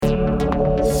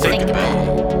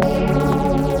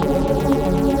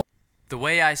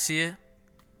I see it,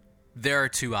 there are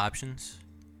two options.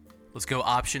 Let's go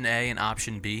option A and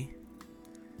option B.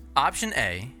 Option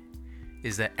A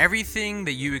is that everything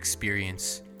that you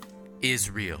experience is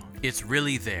real. It's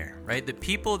really there, right? The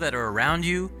people that are around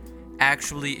you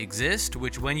actually exist,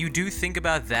 which when you do think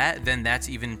about that, then that's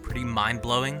even pretty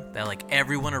mind-blowing, that like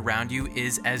everyone around you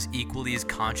is as equally as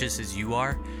conscious as you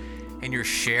are, and you're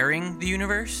sharing the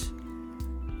universe,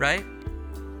 right?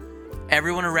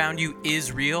 Everyone around you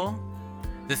is real.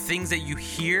 The things that you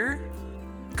hear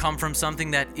come from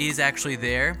something that is actually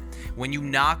there. When you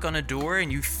knock on a door and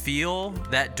you feel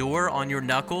that door on your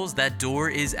knuckles, that door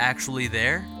is actually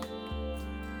there.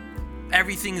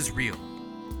 Everything is real.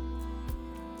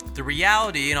 The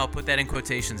reality, and I'll put that in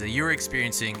quotations, that you're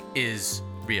experiencing is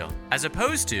real. As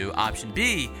opposed to option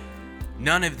B,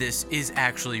 none of this is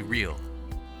actually real.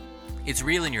 It's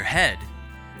real in your head,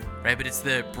 right? But it's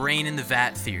the brain in the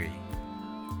vat theory.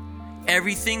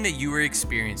 Everything that you are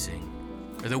experiencing,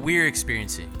 or that we're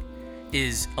experiencing,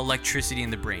 is electricity in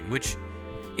the brain, which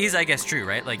is, I guess, true,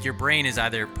 right? Like your brain is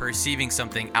either perceiving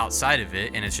something outside of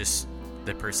it, and it's just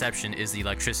the perception is the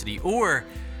electricity, or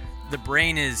the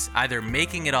brain is either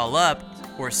making it all up,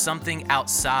 or something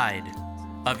outside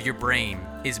of your brain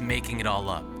is making it all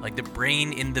up. Like the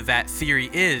brain in the vat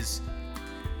theory is,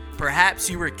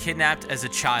 perhaps you were kidnapped as a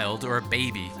child or a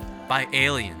baby by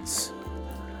aliens,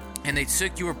 and they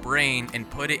took your brain and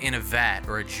put it in a vat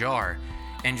or a jar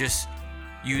and just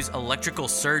use electrical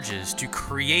surges to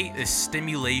create a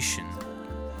stimulation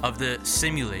of the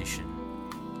simulation,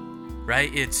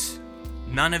 right?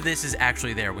 None of this is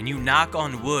actually there. When you knock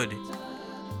on wood,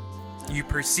 you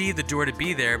perceive the door to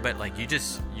be there, but like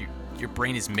your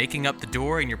brain is making up the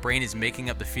door, and your brain is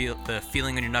making up the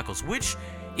feeling on your knuckles, which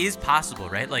is possible,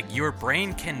 right? Like your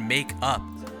brain can make up.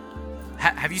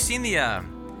 Have you seen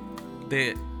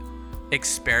the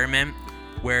experiment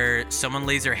where someone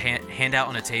lays their hand out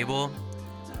on a table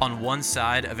on one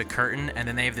side of a curtain, and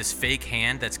then they have this fake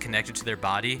hand that's connected to their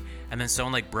body, and then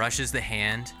someone like brushes the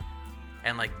hand,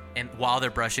 and while they're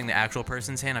brushing the actual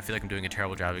person's hand, I feel like I'm doing a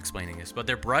terrible job of explaining this, but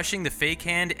they're brushing the fake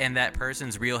hand and that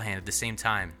person's real hand at the same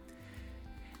time.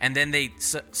 And then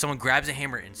someone grabs a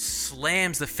hammer and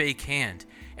slams the fake hand,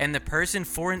 and the person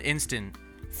for an instant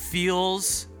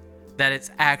feels that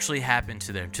it's actually happened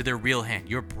to their real hand.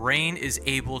 Your brain is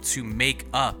able to make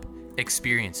up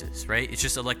experiences, right? It's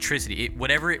just electricity.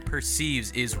 Whatever it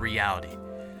perceives is reality.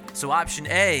 So option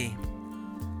A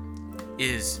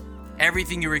is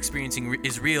everything you're experiencing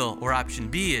is real, or option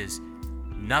B is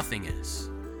nothing is.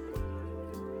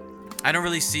 I don't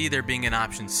really see there being an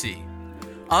option C,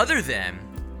 other than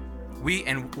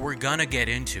we're gonna get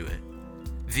into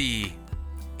it.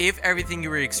 If everything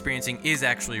you were experiencing is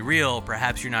actually real,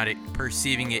 perhaps you're not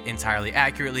perceiving it entirely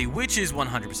accurately, which is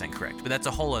 100% correct, but that's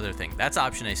a whole other thing. That's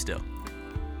option A still.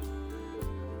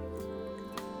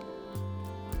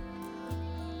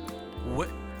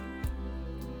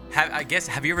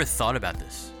 Have you ever thought about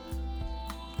this?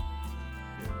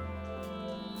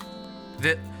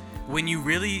 That when you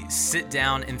really sit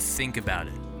down and think about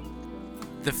it,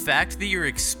 the fact that you're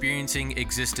experiencing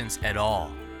existence at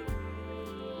all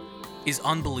is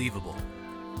unbelievable.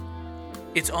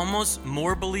 It's almost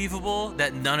more believable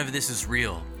that none of this is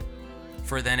real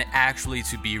than it actually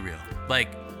to be real.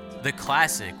 Like the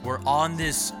classic, we're on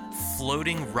this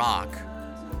floating rock,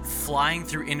 flying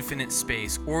through infinite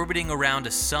space, orbiting around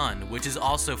a sun, which is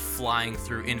also flying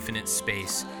through infinite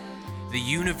space. The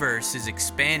universe is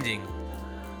expanding.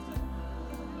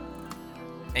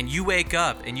 And you wake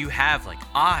up and you have like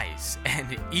eyes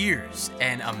and ears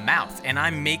and a mouth, and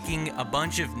I'm making a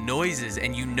bunch of noises,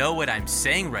 and you know what I'm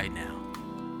saying right now.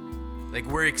 Like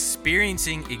we're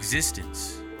experiencing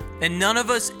existence. And none of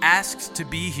us asked to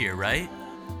be here, right?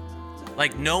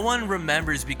 Like no one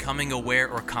remembers becoming aware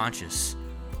or conscious.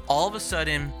 All of a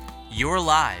sudden, you're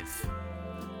alive.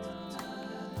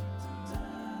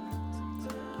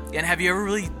 And have you ever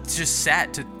really just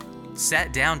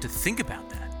sat down to think about that?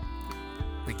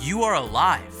 Like you are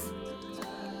alive.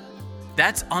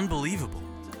 That's unbelievable.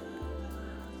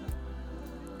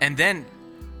 And then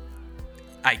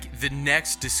the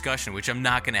next discussion, which I'm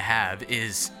not going to have,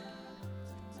 is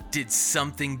did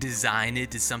something design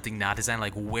it? Did something not design?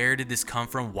 Like where did this come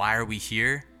from? Why are we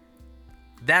here?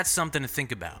 That's something to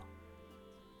think about.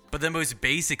 But the most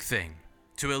basic thing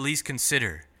to at least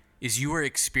consider is you are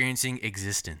experiencing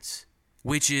existence,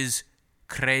 which is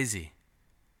crazy.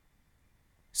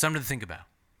 Something to think about.